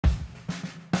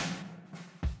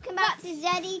welcome back to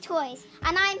Zeddy Toys,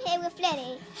 and I'm here with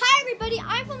Lily. Hi everybody,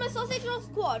 I'm from the Sausage Roll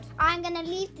Squad. I'm going to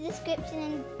leave the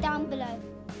description down below.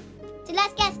 So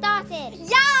let's get started.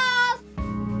 Yes!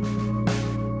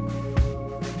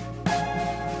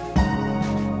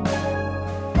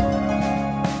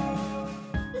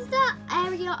 This is the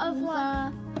area of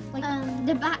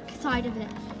the back side of it.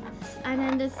 And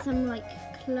then there's some like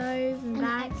clothes and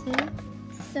bags here.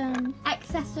 Some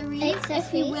Accessories,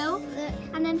 if you will. Look.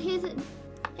 And then here's a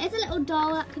little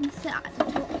doll that can sit at the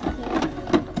top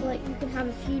here. Like you can have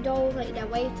a few dolls like they're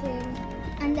waiting.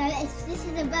 And this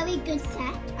is a very good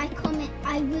set. I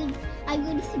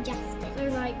would suggest it. So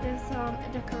like there's some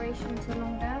decorations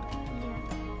along there.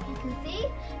 Yeah, you can see.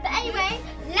 But anyway,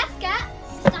 let's get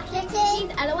Started.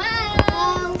 these LOL.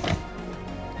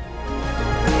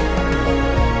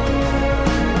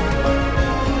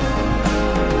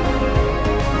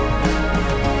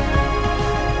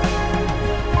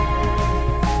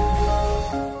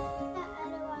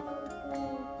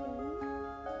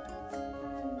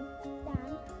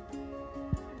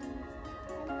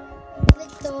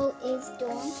 Doll is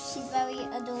Dawn. She's very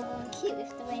adorable and cute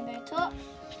with the rainbow top.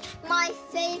 My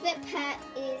favourite pet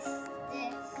is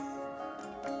this.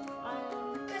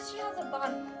 Because she has a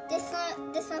bun. This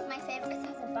one's my favourite because it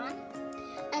has a bun.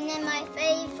 And then my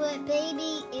favourite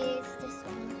baby is this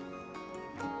one.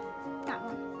 That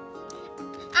one.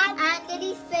 And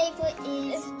Lily's favourite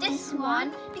is this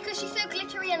one because she's so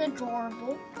glittery and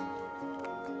adorable.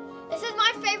 This is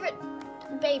my favourite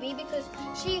baby because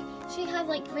she has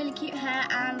like really cute hair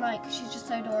and like she's just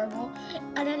so adorable.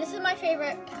 And then this is my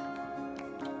favorite pet.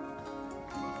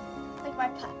 Like my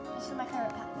pet. This is my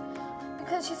favorite pet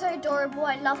because she's so adorable.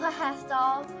 I love her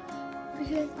hairstyle.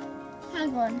 Because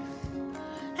hang on,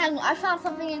 I found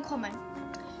something in common.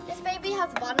 This baby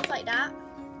has buns like that.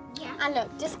 Yeah. And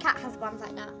look, this cat has buns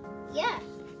like that. Yeah.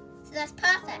 So that's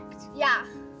perfect. Yeah.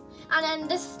 And then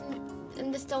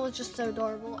this doll is just so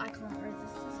adorable. I can't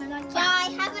resist. So like, yeah.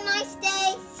 Bye. Have a nice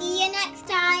day. See you next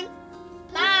time.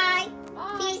 Bye.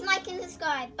 Bye. Please like and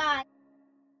subscribe. Bye.